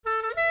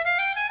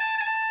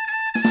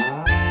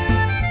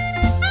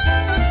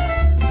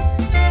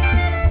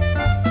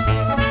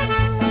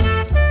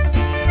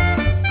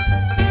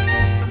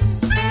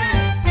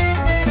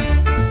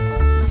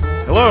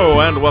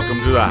and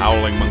welcome to the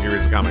Howling Monkey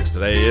Reads the Comics.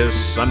 Today is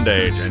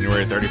Sunday,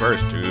 January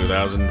 31st,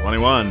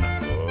 2021.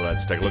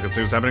 Let's take a look and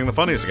see what's happening in the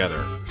funnies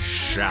together,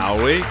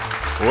 shall we?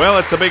 Well,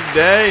 it's a big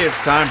day. It's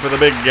time for the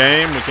big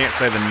game. We can't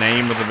say the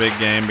name of the big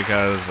game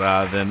because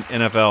then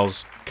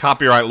NFL's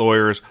copyright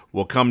lawyers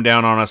will come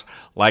down on us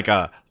like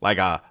a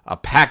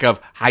pack of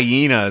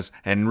hyenas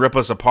and rip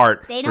us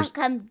apart. They don't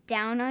come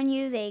down on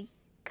you. They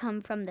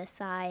come from the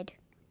side.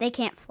 They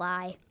can't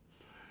fly.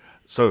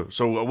 So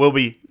we'll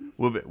be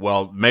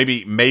well,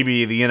 maybe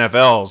the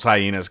NFL's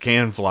hyenas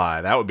can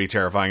fly. That would be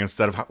terrifying.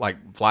 Instead of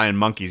like flying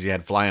monkeys, you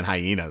had flying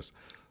hyenas.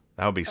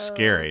 That would be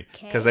scary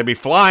because they'd be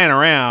flying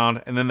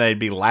around and then they'd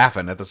be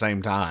laughing at the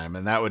same time,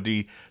 and that would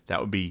be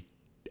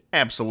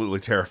absolutely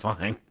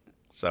terrifying.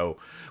 So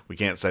we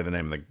can't say the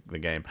name of the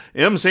game.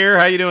 M's here.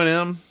 How you doing,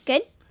 M?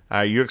 Good.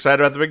 Are you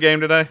excited about the big game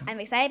today? I'm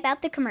excited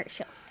about the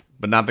commercials.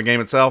 But not the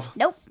game itself?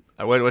 Nope.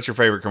 What's your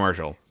favorite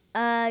commercial?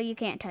 You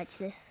can't touch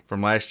this.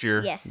 From last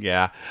year? Yes.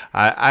 Yeah.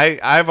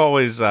 I've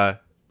always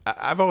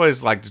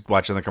liked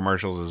watching the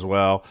commercials as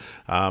well.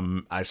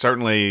 I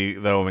certainly,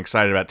 though, am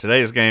excited about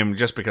today's game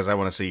just because I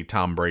want to see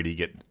Tom Brady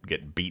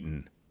get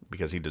beaten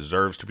because he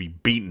deserves to be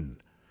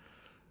beaten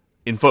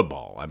in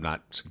football. I'm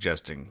not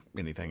suggesting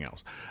anything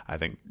else. I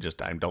think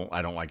just I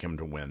don't like him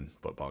to win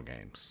football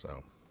games.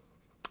 So,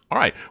 all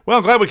right. Well,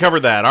 I'm glad we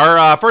covered that.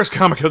 Our first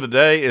comic of the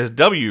day is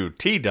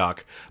W.T.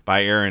 Duck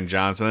by Aaron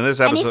Johnson. In this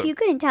episode, And if you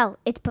couldn't tell,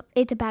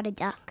 it's about a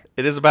duck.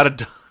 it is about a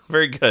duck.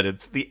 Very good.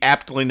 It's the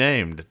aptly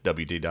named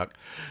W.T. Duck.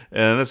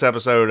 In this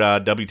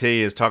episode,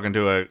 W.T. is talking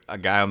to a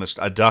guy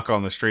a duck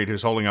on the street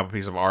who's holding up a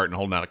piece of art and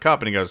holding out a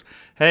cup, and he goes,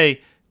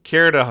 "Hey,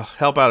 care to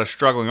help out a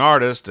struggling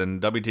artist?"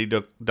 And W.T.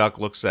 Duck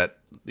looks at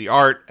the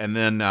art and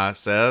then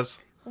says,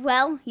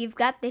 Well, you've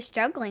got the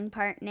struggling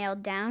part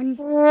nailed down.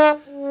 the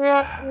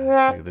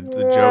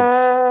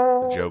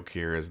joke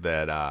here is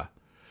that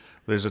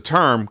there's a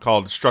term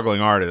called struggling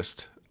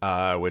artist,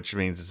 which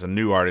means it's a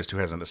new artist who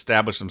hasn't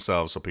established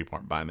themselves, so people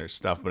aren't buying their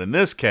stuff. But in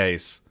this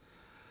case,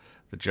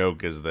 the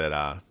joke is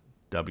that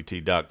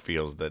W.T. Duck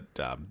feels that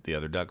the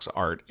other duck's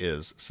art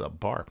is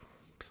subpar.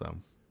 So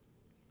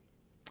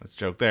that's a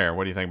joke there.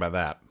 What do you think about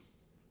that?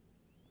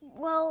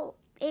 Well,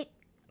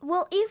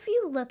 if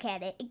you look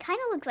at it, it kind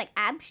of looks like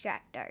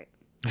abstract art.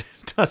 It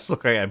does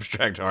look like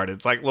abstract art.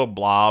 It's like little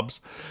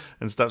blobs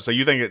and stuff. So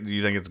you think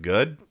it's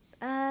good?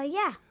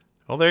 Yeah.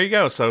 Well, there you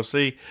go. So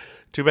see,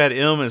 too bad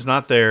M is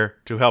not there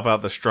to help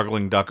out the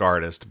struggling duck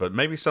artist, but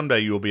maybe someday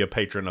you will be a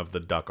patron of the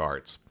duck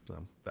arts.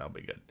 So that'll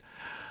be good.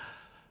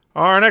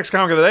 Our next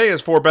comic of the day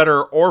is For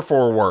Better or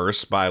For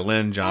Worse by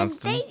Lynn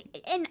Johnston.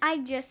 And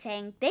I'm just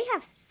saying, they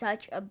have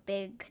such a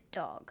big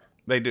dog.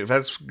 They do.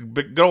 That's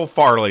good old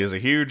Farley is a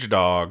huge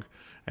dog,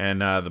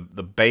 and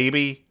the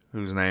baby,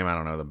 whose name I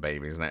don't know, the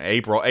baby's name,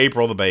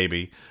 April the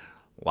baby,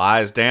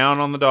 lies down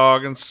on the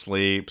dog and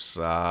sleeps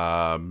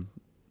because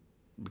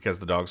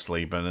the dog's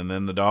sleeping, and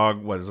then the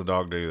dog, what does the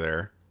dog do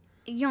there?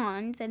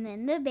 Yawns, and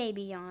then the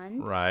baby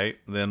yawns. Right.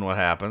 Then what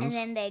happens? And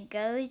then they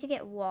go to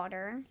get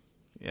water.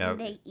 Yeah. And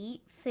they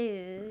eat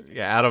food.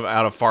 Yeah,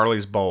 out of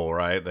Farley's bowl,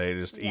 right? They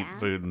just eat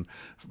food, and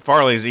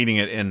Farley's eating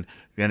it, and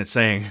it's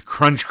saying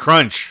crunch,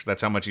 crunch.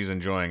 That's how much he's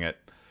enjoying it.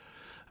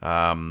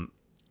 And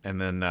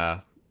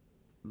then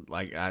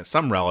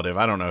some relative,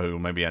 I don't know who,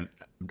 maybe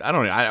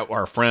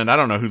or a friend, I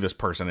don't know who this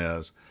person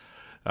is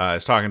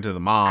talking to the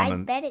mom. I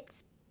bet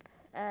it's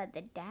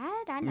the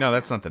dad. I don't no, know.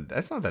 that's not the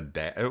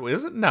dad.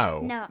 Is it?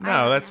 No,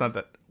 that's not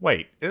the.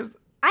 Wait, is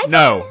I don't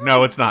know.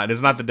 No, it's not.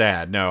 It's not the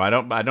dad. No, I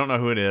don't know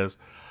who it is.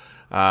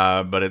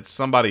 But it's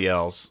somebody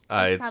else.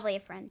 It's probably a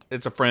friend.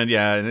 It's a friend,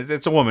 yeah, and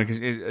it's a woman.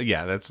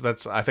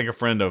 That's I think a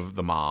friend of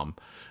the mom,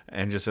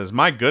 and just says,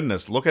 "My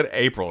goodness, look at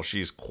April.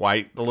 She's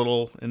quite the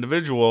little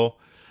individual."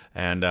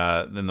 And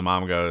then the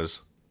mom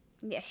goes,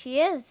 "Yeah,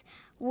 she is.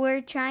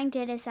 We're trying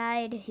to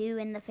decide who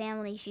in the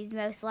family she's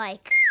most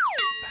like."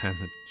 And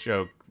the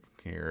joke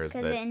here is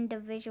that because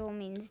individual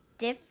means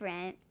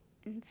different,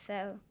 and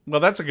so.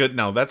 Well, that's a good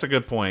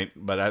point.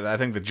 But I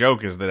think the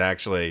joke is that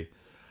actually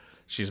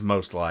she's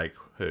most like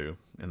who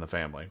in the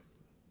family?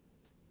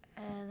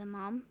 The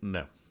mom?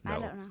 No. I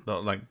don't know.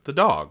 Like the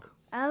dog.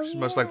 Oh, She's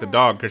most like the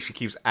dog because she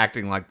keeps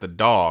acting like the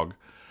dog,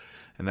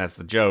 and that's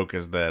the joke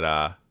is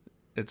that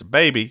it's a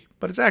baby,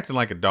 but it's acting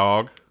like a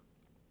dog.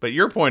 But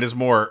your point is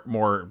more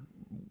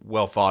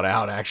well thought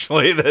out,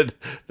 actually. That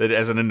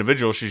as an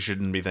individual she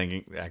shouldn't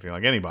be acting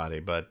like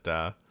anybody, but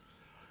the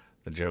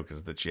joke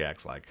is that she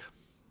acts like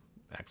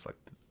the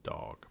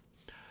dog.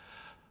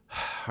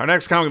 Our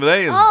next comic of the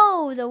day is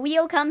The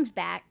Wheel Comes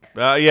Back.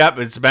 Yep,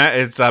 it's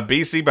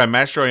BC by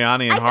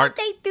Mastroianni and I Hart.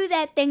 thought they threw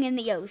that thing in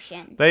the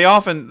ocean. They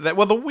often the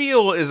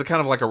Wheel is a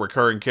kind of like a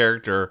recurring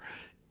character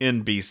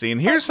in BC.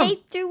 And But here's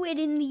they threw it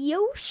in the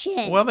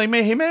ocean. Well, he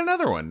made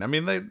another one. I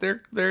mean,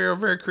 they're a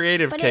very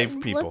creative cave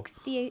it people. looks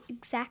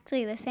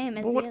exactly the same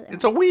as Well, the other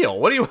it's a wheel.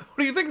 What do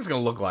you think it's going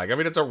to look like? I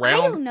mean, it's a I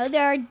round. don't know.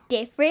 There are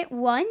different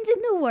ones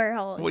in the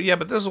world. Well, yeah,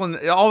 but this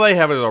one, all they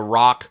have is a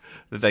rock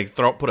that they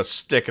put a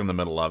stick in the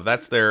middle of.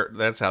 That's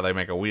how they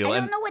make a wheel. I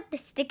don't know what the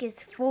stick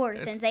is for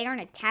since they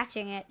aren't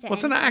attaching it to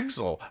What's anything. an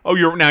axle? Oh,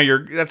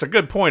 that's a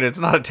good point. It's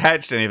not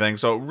attached to anything,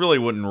 so it really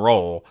wouldn't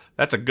roll.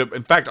 That's a good.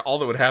 In fact, all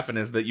that would happen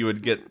is that you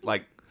would get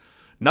like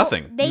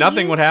nothing.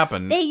 Nothing would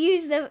happen. They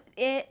use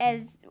it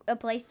as a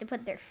place to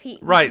put their feet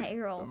right. when they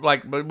roll.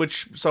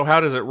 So how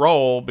does it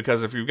roll?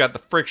 Because if you've got the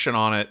friction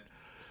on it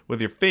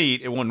with your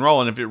feet, it wouldn't roll.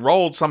 And if it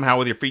rolled somehow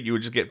with your feet, you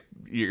would just get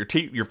your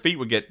feet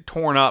would get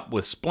torn up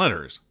with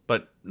splinters.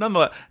 But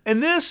nonetheless,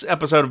 and this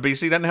episode of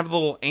BC doesn't have the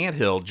little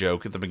anthill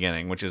joke at the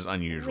beginning, which is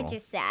unusual. Which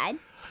is sad.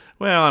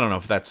 Well, I don't know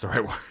if that's the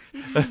right word.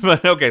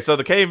 But okay, so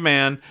the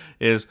caveman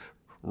is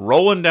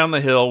rolling down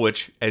the hill,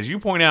 which, as you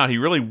point out, he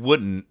really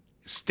wouldn't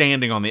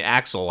standing on the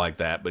axle like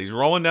that. But he's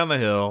rolling down the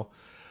hill.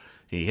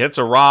 He hits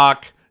a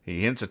rock.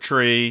 He hits a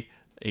tree.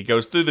 He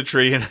goes through the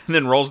tree and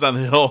then rolls down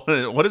the hill.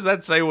 What does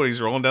that say when he's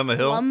rolling down the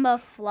hill?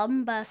 Flumba,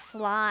 flumba,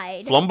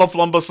 slide. Flumba,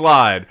 flumba,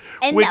 slide.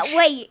 And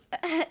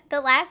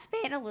the last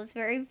panel was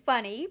very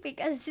funny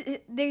because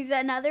there's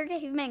another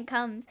caveman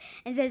comes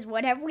and says,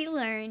 "What have we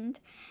learned?"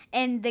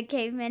 And the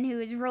caveman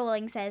who is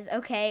rolling says,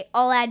 "Okay,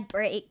 I'll add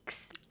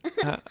brakes."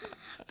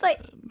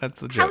 But that's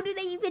the joke. How do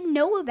they even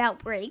know about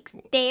brakes?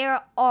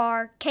 There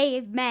are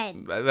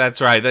cavemen. That's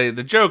right.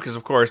 The joke is,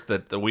 of course,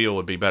 that the wheel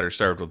would be better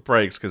served with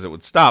brakes because it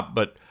would stop.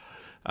 But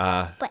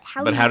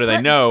how do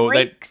they know?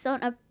 Brakes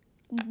on a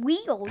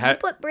wheel. You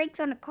put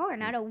brakes on a car,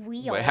 not a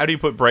wheel. How do you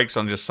put brakes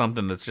on just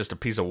something that's just a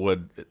piece of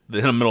wood in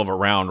the middle of a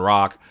round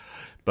rock?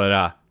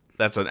 But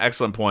that's an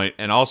excellent point.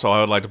 And also,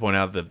 I would like to point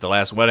out that the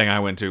last wedding I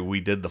went to,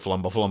 we did the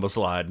Flumba Flumba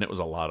slide, and it was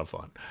a lot of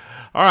fun.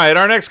 All right,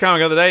 our next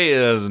comic of the day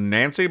is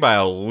Nancy by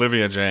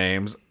Olivia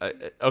James.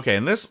 Okay,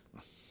 in this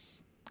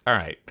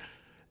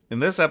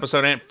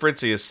episode, Aunt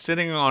Fritzy is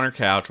sitting on her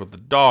couch with the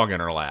dog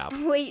in her lap.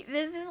 Wait,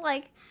 this is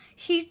like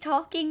she's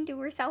talking to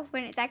herself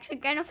when it's actually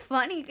kind of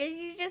funny because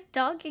she's just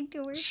talking to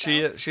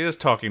herself. She is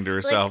talking to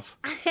herself.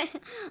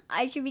 Like,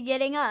 I should be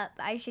getting up.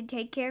 I should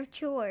take care of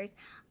chores.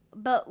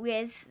 But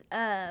with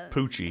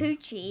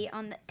Poochie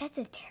on that's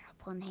a terrible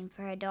name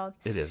for a dog.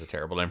 It is a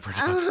terrible name for a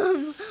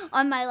dog.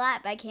 On my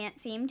lap, I can't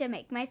seem to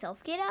make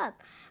myself get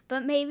up.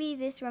 But maybe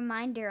this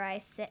reminder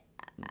I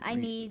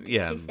need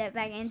to step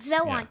back and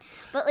so on.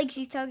 But like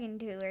she's talking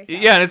to herself.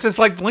 Yeah, and it's this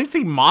like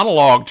lengthy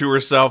monologue to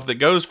herself that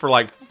goes for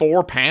like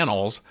 4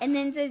 panels. And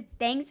then says,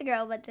 "Thanks,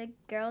 girl," but the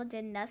girl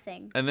did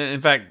nothing. And then,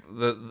 in fact,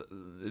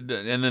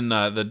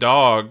 the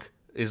dog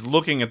is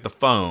looking at the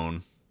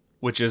phone,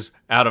 which is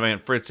out of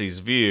Aunt Fritzy's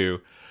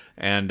view,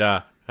 and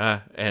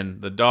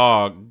the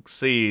dog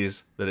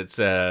sees that it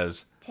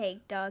says,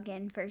 "Take dog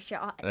in for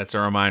shots." That's a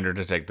reminder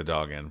to take the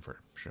dog in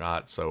for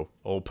shots. So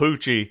old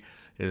Poochie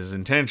is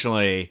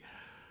intentionally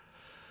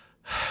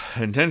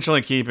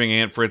keeping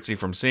Aunt Fritzy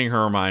from seeing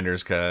her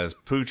reminders because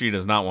Poochie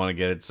does not want to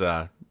get its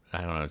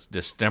its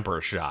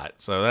distemper shot.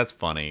 So that's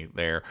funny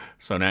there.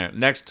 So now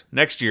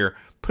next year,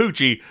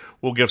 Poochie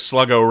will give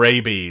Sluggo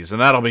rabies,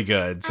 and that'll be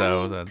good.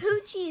 So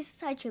Poochie's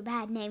such a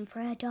bad name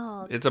for a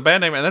dog. It's a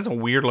bad name, and that's a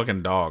weird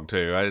looking dog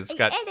too. And it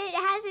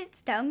has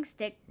its tongue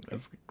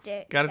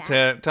got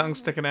its tongue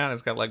sticking out.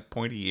 It's got like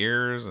pointy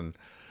ears, and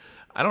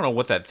I don't know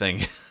what that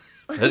thing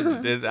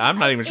is. I'm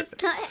not even sure.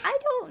 I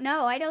don't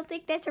know. I don't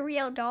think that's a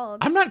real dog.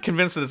 I'm not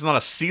convinced that it's not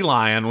a sea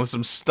lion with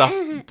some stuff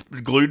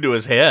glued to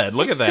his head.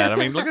 Look at that. I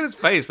mean, look at his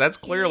face. That's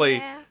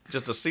clearly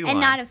just a sea lion.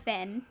 And not a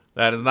fin.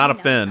 That is not a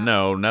fin.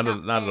 No, not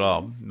at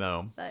all.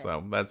 No.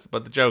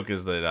 But the joke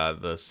is that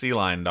the sea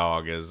lion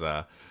dog is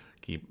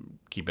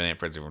keeping Aunt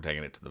Fritzy from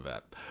taking it to the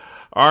vet.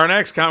 Our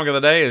next comic of the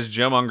day is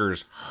Jim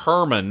Unger's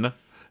Herman.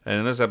 And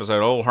in this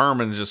episode, old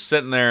Herman's just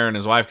sitting there, and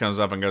his wife comes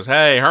up and goes,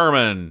 "Hey,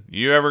 Herman,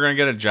 you ever going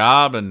to get a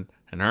job?" And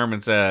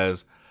Herman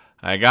says,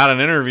 "I got an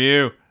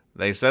interview.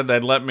 They said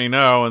they'd let me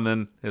know." And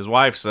then his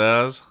wife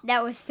says,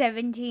 "That was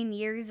 17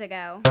 years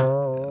ago."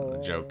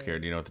 The joke here,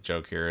 do you know what the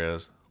joke here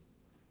is?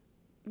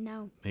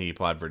 No. He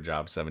applied for a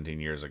job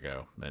 17 years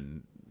ago,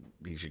 and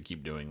he should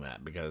keep doing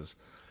that because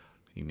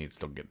he needs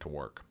to get to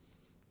work.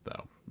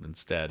 So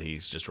instead,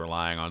 he's just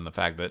relying on the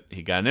fact that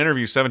he got an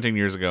interview 17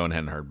 years ago and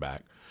hadn't heard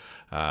back.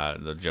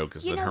 The joke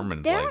is that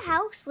Herman's their lazy.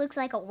 house looks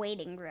like a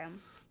waiting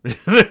room.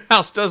 The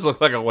house does look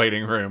like a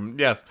waiting room,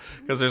 yes,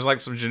 because there's like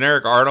some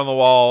generic art on the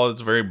wall.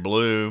 It's very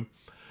blue.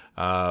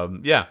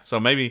 So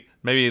maybe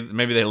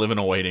they live in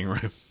a waiting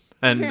room,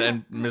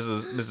 and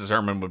Mrs.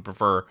 Herman would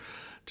prefer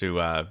to.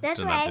 That's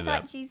to why not I do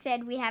thought that. you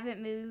said we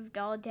haven't moved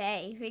all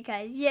day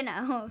because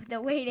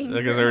the waiting room.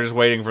 Because they were just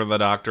waiting for the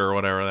doctor or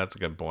whatever. That's a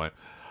good point.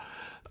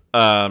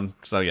 But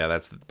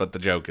the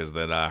joke is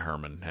that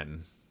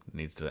Herman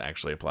needs to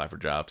actually apply for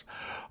jobs.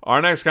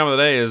 Our next comment of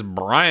the day is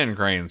Brian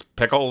Crane's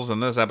Pickles. In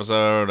this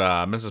episode,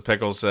 Mrs.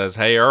 Pickles says,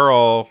 "Hey,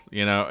 Earl,"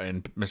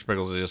 and Mr.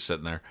 Pickles is just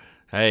sitting there.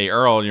 "Hey,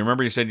 Earl, you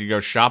remember you said you'd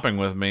go shopping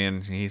with me?"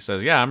 And he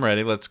says, "Yeah, I'm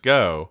ready. Let's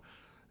go."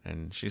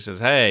 And she says,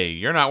 "Hey,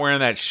 you're not wearing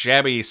that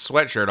shabby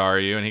sweatshirt, are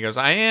you?" And he goes,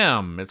 "I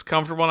am. It's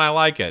comfortable and I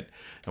like it.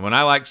 And when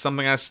I like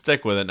something, I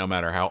stick with it no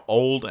matter how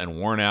old and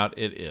worn out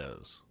it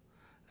is."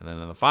 And then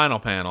in the final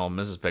panel,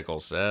 Mrs.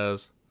 Pickles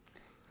says,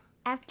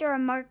 After a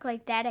mark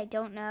like that, I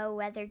don't know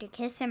whether to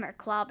kiss him or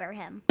clobber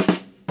him.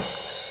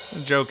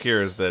 the joke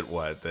here is that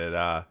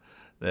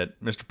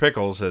that Mr.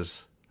 Pickles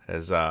has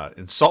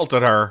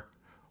insulted her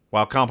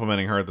while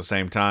complimenting her at the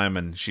same time,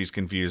 and she's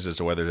confused as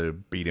to whether to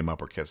beat him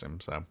up or kiss him.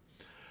 So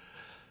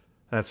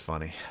that's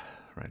funny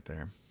right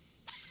there.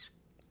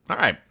 All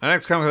right, our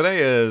next comic of the day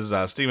is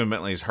Stephen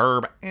Bentley's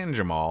Herb and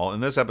Jamal.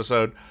 In this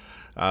episode,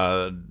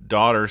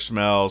 daughter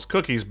smells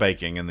cookies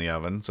baking in the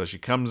oven, so she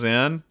comes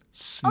in,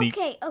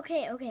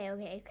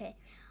 Okay.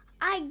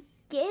 I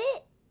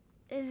get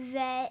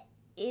that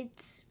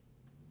it's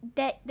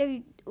that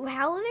they're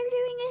how they're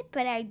doing it,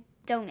 but I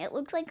don't. It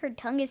looks like her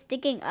tongue is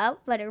sticking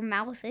up, but her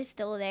mouth is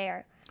still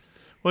there.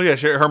 Well, yeah,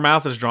 her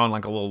mouth is drawn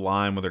like a little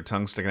line with her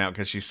tongue sticking out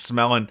because she's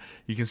smelling.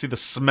 You can see the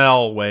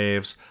smell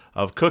waves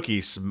of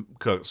cookies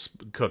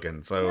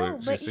cooking. So No,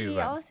 she but sees she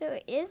that. also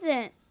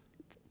isn't,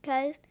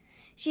 because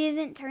she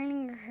isn't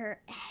turning her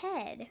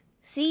head.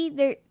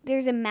 See,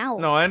 there's a mouth.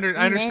 No, I and then-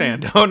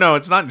 understand. No,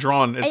 it's not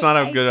drawn. It's not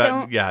a I good.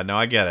 don't- Yeah, no,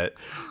 I get it.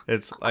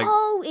 It's like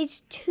Oh,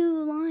 it's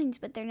two lines,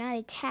 but they're not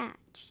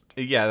attached.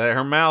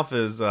 her mouth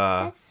is.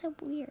 That's so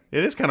weird.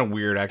 It is kind of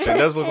weird, actually. It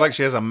does look like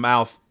she has a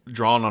mouth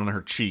drawn on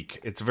her cheek.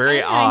 It's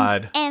very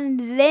odd.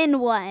 And then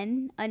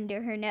one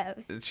under her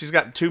nose. She's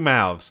got two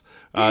mouths.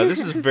 This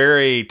is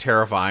very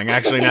terrifying.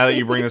 Actually, now that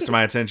you bring this to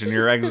my attention,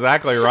 you're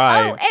exactly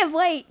right. Oh, and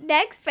wait,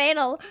 next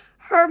panel,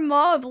 her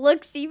mom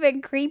looks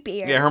even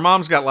creepier. Yeah, her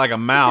mom's got like a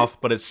mouth,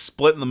 but it's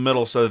split in the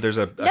middle so that there's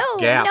a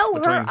gap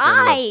between her lips.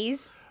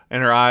 eyes.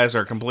 And her eyes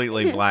are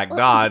completely black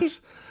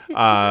dots.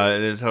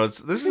 So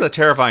this is a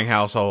terrifying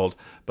household.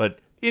 But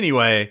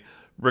anyway,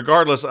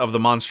 regardless of the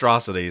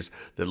monstrosities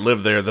that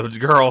live there, the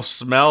girl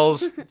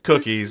smells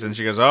cookies and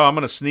she goes, "Oh, I'm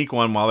going to sneak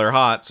one while they're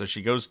hot." So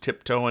she goes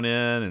tiptoeing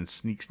in and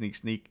sneak.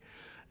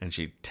 And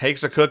she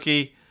takes a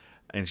cookie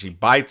and she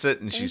bites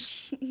it and She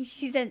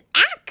says,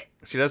 "Ack!"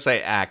 she does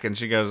say "ack," and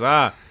she goes,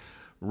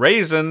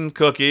 "Raisin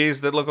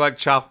cookies that look like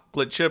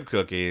chocolate chip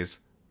cookies.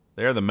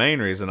 They're the main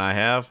reason I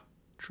have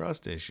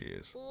trust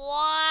issues."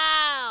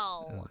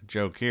 Wow. The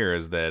joke here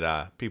is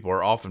that people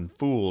are often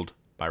fooled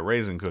by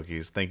raisin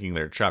cookies thinking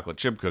they're chocolate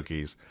chip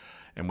cookies,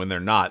 and when they're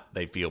not,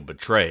 they feel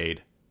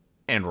betrayed,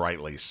 and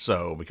rightly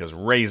so, because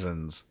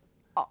raisins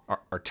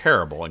are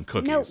terrible in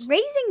cookies. No,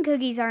 raisin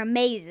cookies are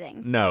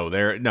amazing. No,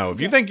 they're no.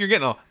 If you think you're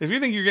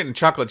getting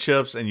chocolate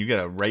chips and you get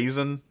a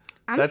raisin,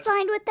 I'm that's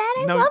fine with that.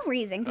 I no- love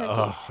raisin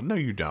cookies. no,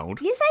 you don't.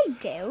 Yes, I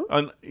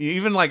do.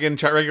 Even like in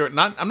regular,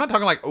 I'm not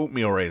talking like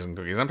oatmeal raisin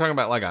cookies. I'm talking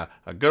about like a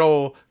good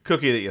old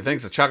cookie that you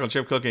think's a chocolate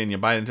chip cookie, and you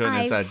bite into it, and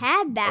I've it's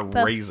had that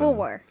a raisin.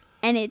 before,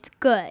 and it's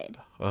good.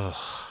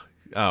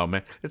 Oh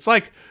man, it's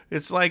like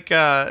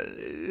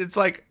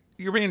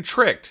you're being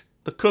tricked.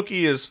 The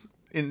cookie is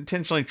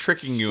intentionally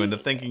tricking you into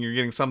thinking you're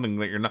getting something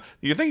that you're not.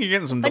 You think you're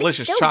getting some But it's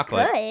delicious still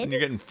chocolate, good. and you're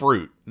getting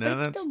fruit. But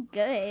No, it's still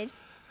good.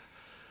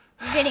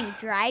 You're getting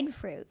dried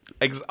fruit.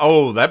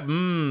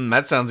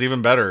 that sounds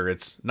even better.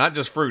 It's not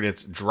just fruit;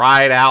 it's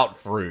dried out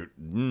fruit.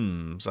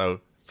 So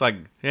it's like,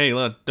 hey,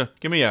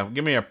 give me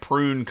a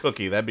prune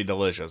cookie. That'd be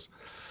delicious.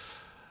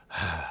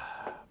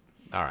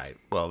 All right.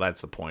 Well,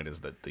 that's the point. Is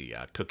that the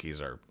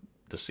cookies are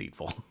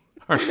deceitful.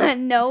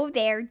 No,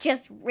 they're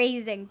just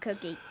raisin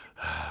cookies.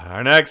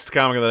 Our next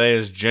comic of the day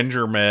is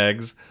Ginger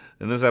Megs.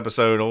 In this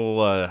episode,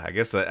 I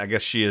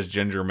guess she is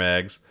Ginger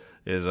Megs,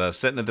 is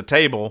sitting at the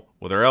table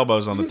with her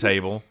elbows on the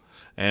table,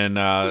 and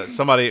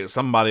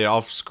somebody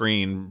off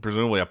screen,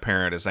 presumably a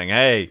parent, is saying,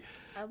 "Hey,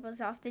 Elbows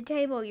off the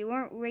table. You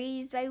weren't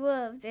raised by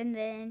wolves." And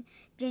then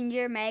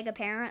Ginger Meg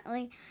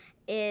apparently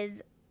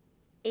is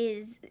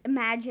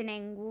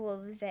imagining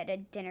wolves at a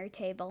dinner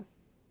table.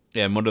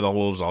 yeah, and what are the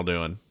wolves all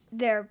doing?"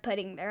 They're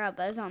putting their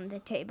elbows on the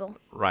table.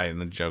 Right, and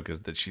the joke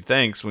is that she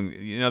thinks when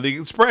the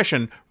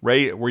expression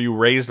 "were you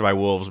raised by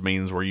wolves"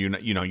 means where you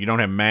don't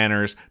have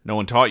manners, no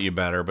one taught you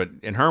better. But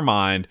in her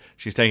mind,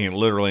 she's taking it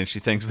literally, and she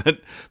thinks that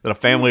a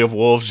family of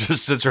wolves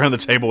just sits around the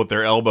table with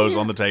their elbows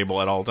on the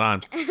table at all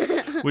times,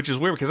 which is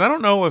weird because I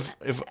don't know if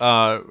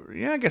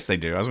I guess they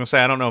do. I was gonna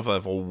say I don't know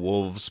if a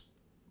wolf's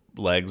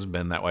legs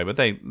bend that way, but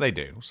they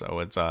do.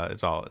 So it's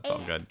all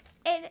good.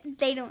 And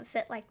they don't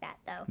sit like that,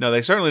 though. No,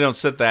 they certainly don't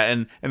sit that,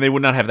 and they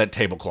would not have that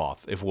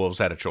tablecloth if wolves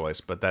had a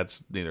choice, but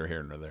that's neither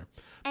here nor there.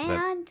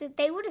 And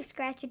they would have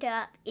scratched it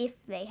up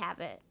if they have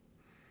it.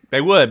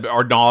 They would,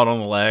 or gnawed on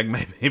the leg,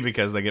 maybe,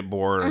 because they get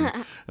bored,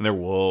 and they're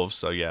wolves,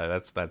 so yeah,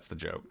 that's the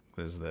joke,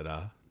 is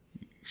that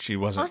she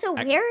wasn't... Also,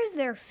 where is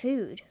their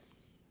food?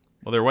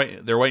 Well,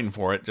 they're waiting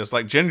for it, just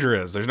like Ginger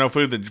is. There's no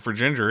food for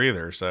Ginger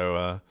either,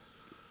 so,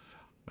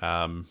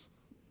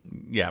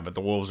 yeah, but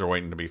the wolves are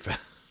waiting to be fed.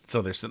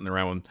 So they're sitting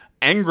around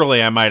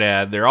angrily, I might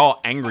add. They're all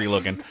angry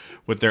looking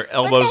with their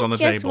elbows on the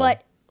That's just table.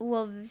 what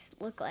wolves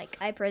look like,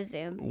 I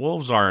presume.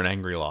 Wolves are an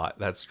angry lot.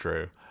 That's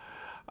true.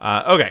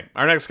 Okay,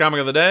 our next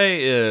comic of the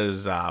day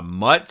is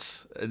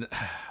Mutts.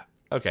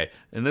 Okay,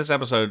 in this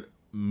episode,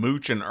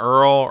 Mooch and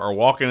Earl are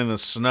walking in the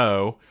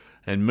snow,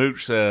 and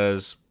Mooch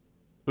says,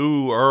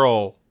 "Ooh,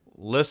 Earl,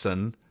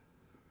 listen."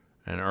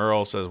 And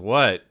Earl says,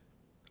 "What?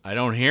 I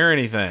don't hear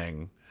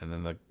anything." And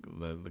then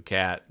the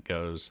cat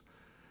goes,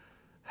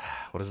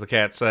 what does the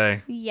cat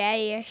say?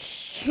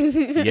 Yes.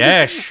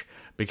 Yes,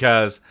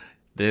 because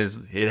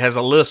it has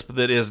a lisp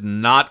that is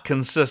not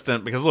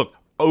consistent. Because look,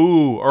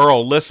 "Ooh,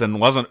 Earl, listen"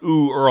 wasn't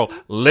 "Ooh, Earl,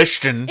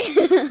 listen."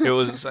 It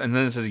was, and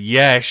then it says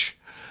 "Yes,"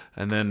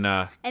 and then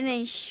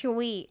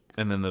Sweet.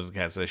 and then the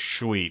cat says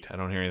 "Sweet." I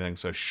don't hear anything,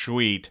 so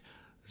 "Sweet"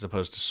 as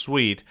opposed to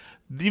 "sweet."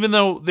 Even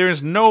though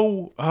there's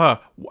no, I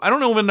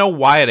don't even know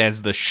why it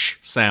adds the sh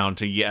sound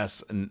to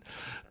yes and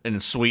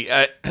sweet.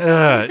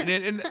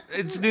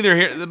 It's neither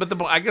here,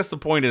 but I guess the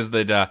point is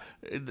that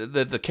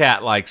that the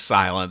cat likes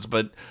silence,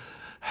 but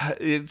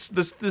it's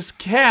this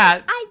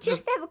cat. I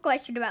just have a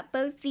question about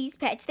both these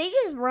pets. They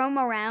just roam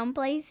around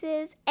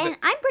places, and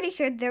I'm pretty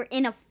sure they're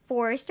in a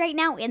forest right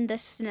now in the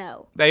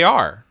snow. They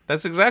are.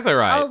 That's exactly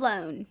right.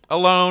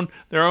 Alone.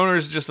 Their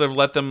owners just have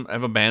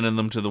abandoned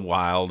them to the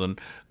wild,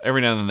 and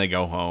every now and then they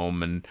go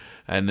home, and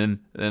then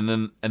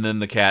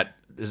the cat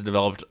has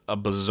developed a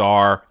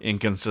bizarre,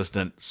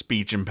 inconsistent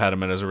speech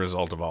impediment as a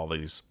result of all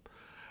these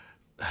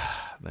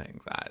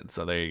things.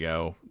 So there you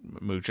go.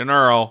 Mooch and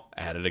Earl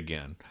at it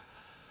again.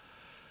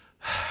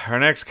 Our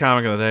next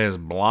comic of the day is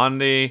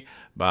Blondie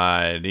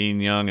by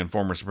Dean Young and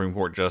former Supreme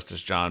Court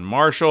Justice John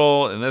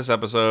Marshall. In this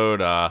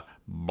episode, Dagwood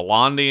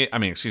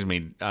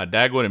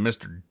and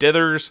Mr.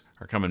 Dithers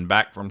are coming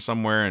back from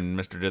somewhere, and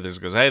Mr. Dithers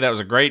goes, "Hey, that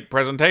was a great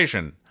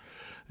presentation."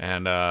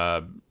 And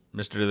Mr.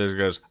 Dithers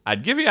goes,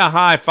 "I'd give you a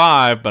high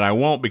five, but I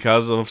won't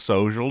because of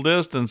social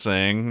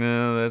distancing."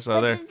 But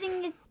the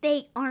thing is,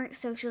 they aren't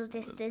social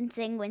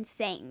distancing when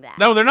saying that.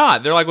 No, they're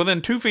not. They're like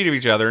within 2 feet of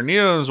each other.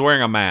 Neither of them's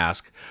wearing a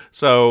mask.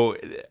 So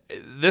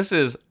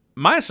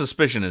my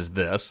suspicion is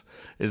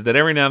that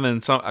every now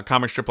and then a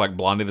comic strip like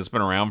Blondie that's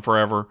been around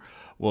forever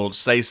will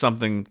say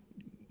something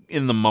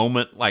in the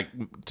moment, like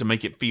to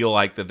make it feel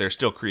like that they're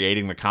still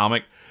creating the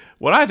comic.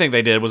 What I think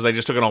they did was they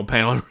just took an old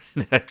panel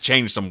and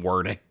changed some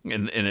wording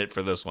in it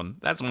for this one.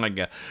 That's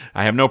when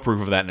I have no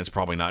proof of that, and it's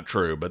probably not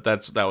true, but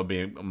that would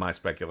be my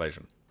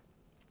speculation.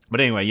 But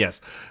anyway, yes.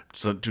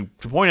 So to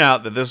point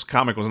out that this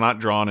comic was not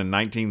drawn in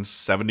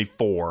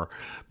 1974,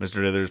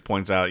 Mr. Dithers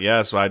points out,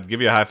 "Yes, I'd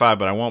give you a high five,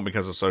 but I won't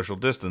because of social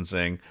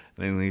distancing."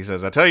 And then he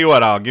says, "I tell you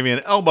what, I'll give you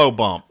an elbow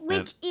bump."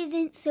 Which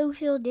isn't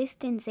social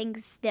distancing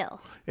still.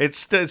 It's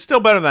still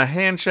better than a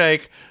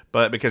handshake,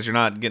 but because you're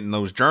not getting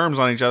those germs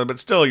on each other, but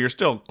still, you're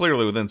still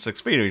clearly within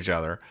 6 feet of each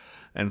other.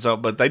 And so,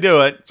 but they do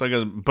it. So he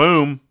goes,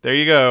 "Boom, there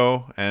you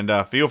go. And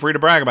feel free to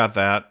brag about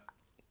that."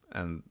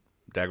 And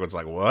Dagwood's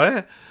like,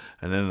 "What?"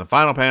 And then in the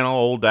final panel,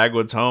 old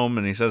Dagwood's home,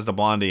 and he says to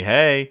Blondie,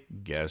 "Hey,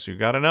 guess you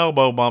got an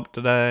elbow bump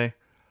today."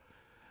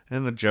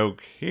 And the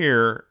joke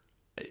here...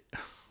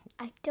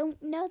 I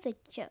don't know the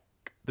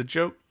joke. The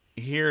joke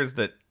here is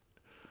that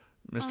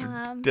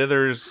Mr.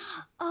 Dithers...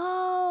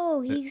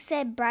 Oh, he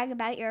said brag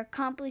about your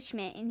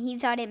accomplishment, and he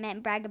thought it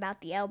meant brag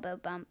about the elbow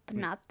bump,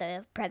 not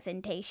the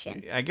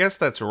presentation. I guess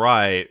that's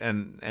right,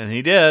 and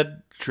he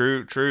did.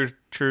 True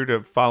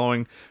to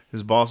following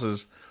his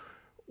boss's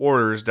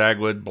orders,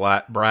 Dagwood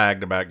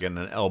bragged about getting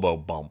an elbow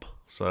bump.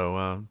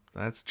 So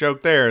that's the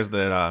joke there, is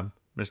that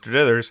Mr.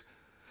 Dithers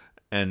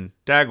and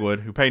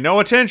Dagwood, who pay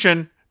no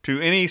attention to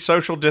any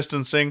social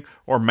distancing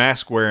or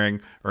mask wearing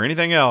or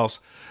anything else,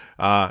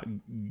 got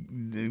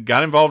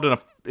involved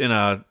in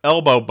a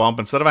elbow bump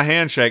instead of a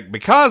handshake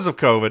because of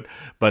COVID,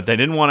 but they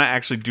didn't want to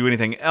actually do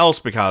anything else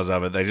because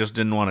of it. They just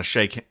didn't want to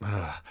shake.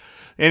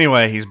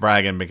 Anyway, he's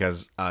bragging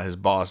because his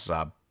boss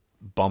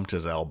bumped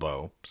his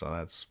elbow. So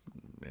that's,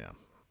 yeah,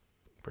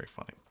 pretty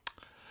funny.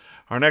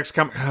 Our next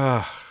comic, is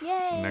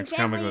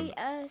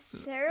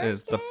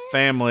The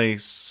Family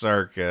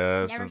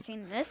Circus. Never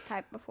seen this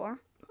type before.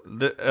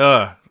 This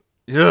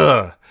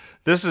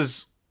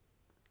is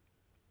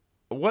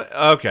what?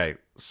 Okay,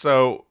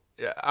 so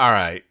all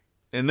right.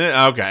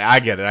 Okay, I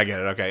get it.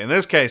 Okay, in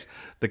this case,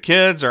 the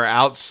kids are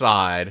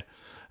outside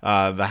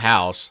the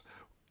house.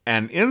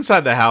 And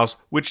inside the house,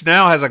 which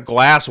now has a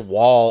glass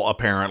wall,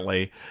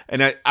 apparently.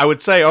 And I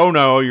would say, oh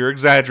no, you're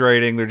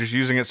exaggerating. They're just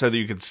using it so that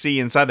you can see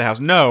inside the house.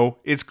 No,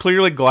 it's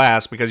clearly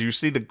glass because you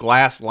see the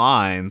glass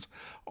lines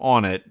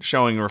on it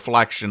showing a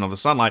reflection of the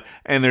sunlight.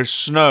 And there's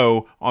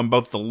snow on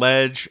both the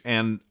ledge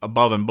and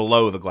above and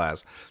below the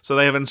glass. So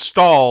they have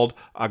installed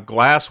a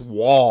glass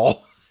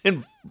wall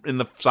in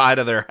the side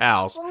of their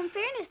house. Well, in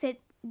fairness,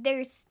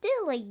 there's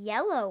still a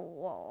yellow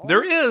wall.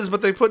 There is,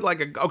 but they put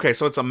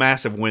so it's a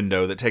massive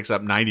window that takes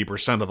up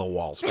 90% of the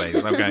wall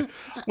space, okay?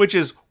 Which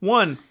is,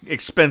 1,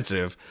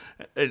 expensive,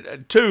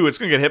 2, it's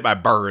going to get hit by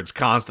birds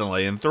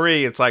constantly, and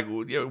 3, it's like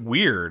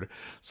weird.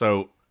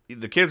 So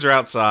the kids are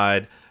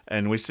outside,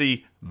 and we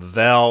see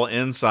Vel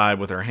inside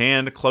with her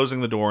hand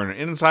closing the door, and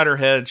inside her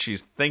head, she's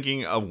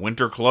thinking of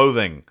winter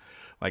clothing,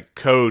 like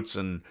coats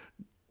and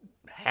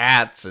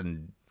hats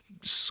and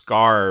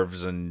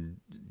scarves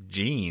and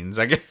jeans,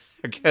 I guess.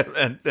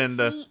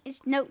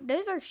 No,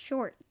 those are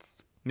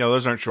shorts. No,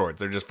 those aren't shorts.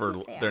 They're just for.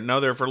 Yes, they are.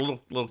 They're for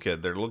little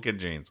kid. They're little kid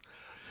jeans.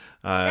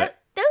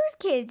 Those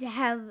kids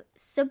have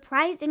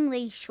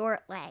surprisingly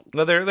short legs.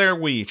 Well, they're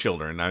wee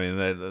children. I mean,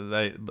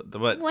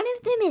 but One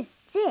of them is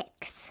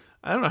 6.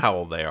 I don't know how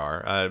old they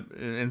are.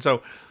 And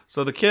so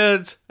the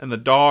kids and the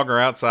dog are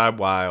outside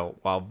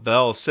while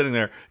Velle's sitting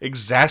there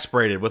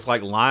exasperated with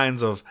like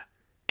lines of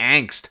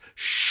angst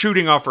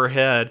shooting off her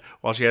head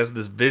while she has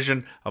this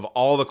vision of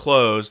all the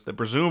clothes that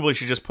presumably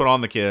she just put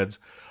on the kids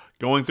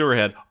going through her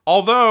head.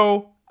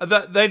 Although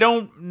they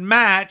don't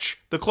match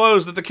the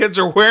clothes that the kids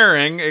are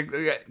wearing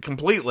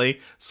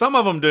completely. Some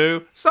of them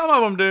do,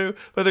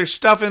 but there's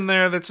stuff in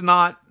there that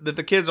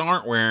the kids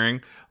aren't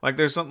wearing. Like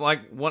there's something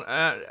like what.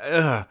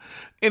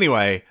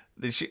 Anyway,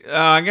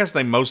 I guess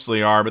they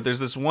mostly are, but there's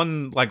this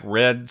one like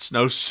red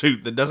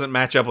snowsuit that doesn't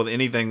match up with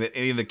anything that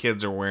any of the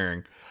kids are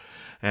wearing.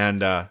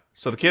 And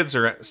so the kids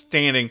are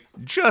standing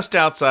just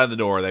outside the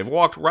door. They've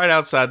walked right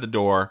outside the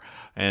door,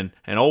 and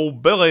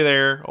old Billy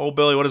there. Old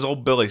Billy, what does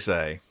old Billy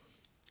say?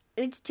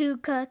 It's too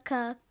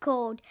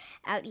cold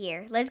out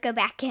here. Let's go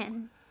back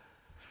in.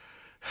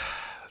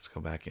 Let's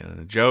go back in. And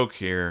the joke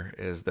here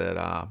is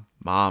that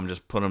Mom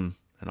just put them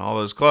in all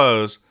those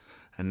clothes,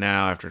 and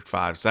now after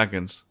 5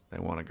 seconds, they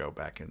want to go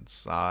back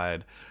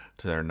inside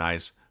to their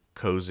nice,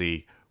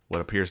 cozy, what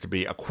appears to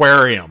be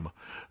aquarium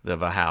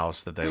of a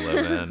house that they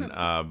live in.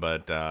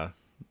 But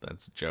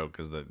that's a joke,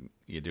 is that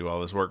you do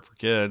all this work for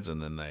kids,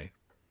 and then they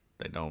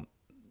don't.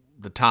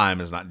 The time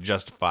is not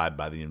justified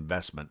by the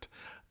investment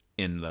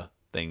in the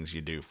things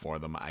you do for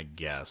them, I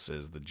guess,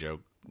 is the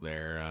joke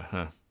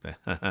there.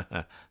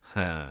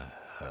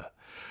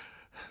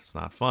 It's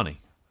not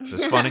funny. Is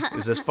this funny?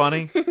 Is this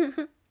funny?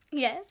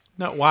 Yes.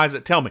 No, why is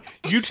it? Tell me.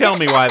 You tell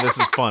me why this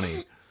is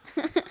funny.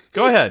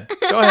 Go ahead. Do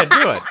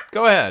it.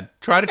 Go ahead.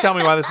 Try to tell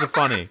me why this is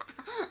funny.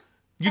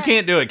 You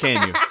can't do it,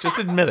 can you? Just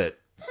admit it.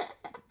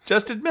 Can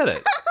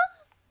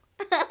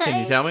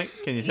you tell me?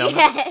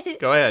 Yes.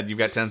 Go ahead. You've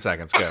got 10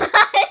 seconds. Go. 10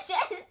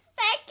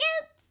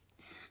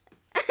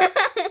 seconds.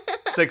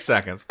 6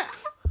 seconds.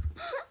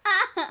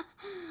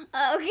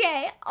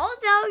 Okay, I'll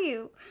tell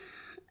you.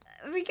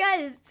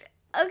 Because,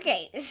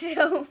 okay,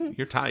 so...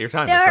 Your time is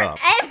There up.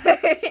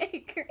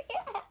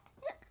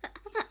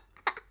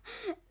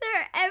 There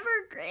are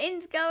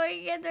evergreens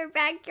going in their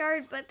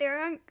backyard, but they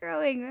aren't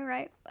growing the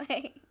right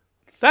way.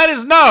 That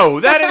is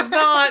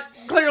not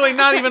clearly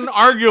not even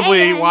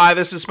arguably why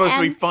this is supposed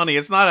to be funny.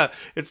 It's not a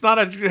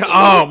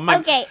oh my.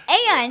 Okay,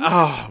 and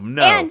oh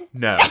no.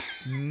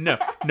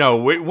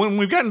 When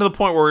we've gotten to the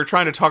point where we're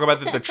trying to talk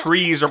about that the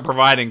trees are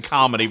providing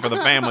comedy for the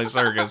family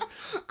circus,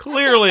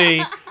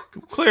 clearly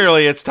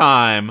it's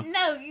time.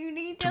 No, you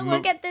need to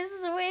look at the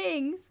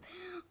swings.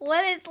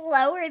 One is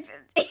lower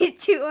than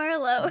 2 are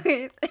lower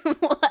than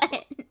 1.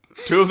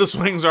 2 of the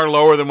swings are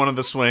lower than one of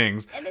the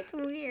swings. And it's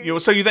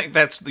weird. So you think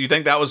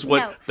that was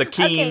what the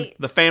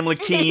family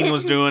Keen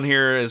was doing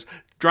here, is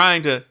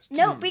trying to.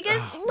 No,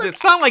 because look,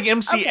 it's not like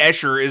MC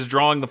Escher is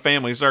drawing the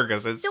family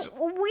circus. It's so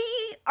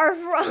we are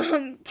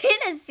from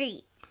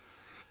Tennessee,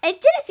 and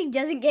Tennessee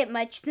doesn't get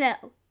much snow,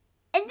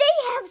 and they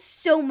have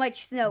so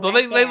much snow. well,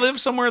 right they there.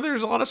 live somewhere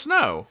there's a lot of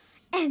snow.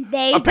 And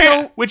they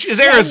don't which is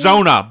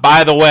Arizona,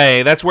 by the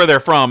way. That's where they're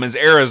from, is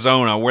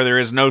Arizona, where there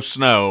is no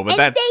snow.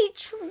 But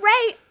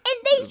and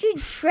they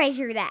should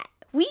treasure that.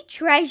 We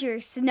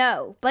treasure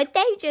snow, but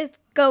they just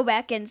go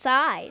back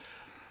inside.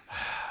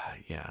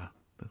 Yeah,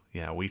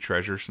 we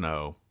treasure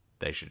snow.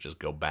 They should just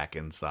go back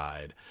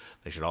inside.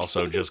 They should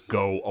also just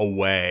go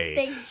away.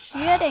 They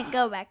shouldn't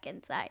go back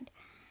inside.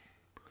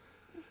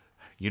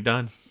 You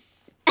done?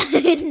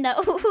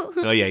 No.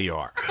 Oh, yeah, you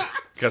are.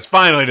 Because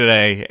finally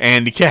today,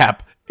 Andy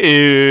Capp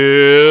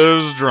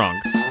is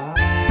drunk.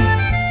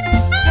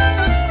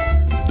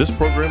 This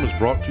program is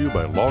brought to you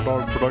by Law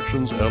Dog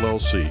Productions,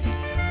 LLC.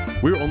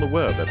 We're on the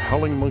web at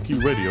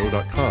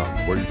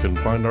howlingmonkeyradio.com, where you can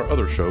find our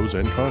other shows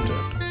and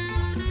content.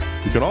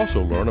 You can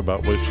also learn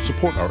about ways to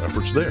support our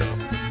efforts there.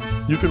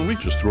 You can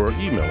reach us through our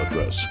email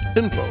address,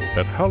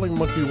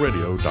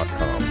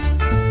 info@howlingmonkeyradio.com.